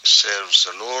 serve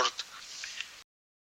the Lord,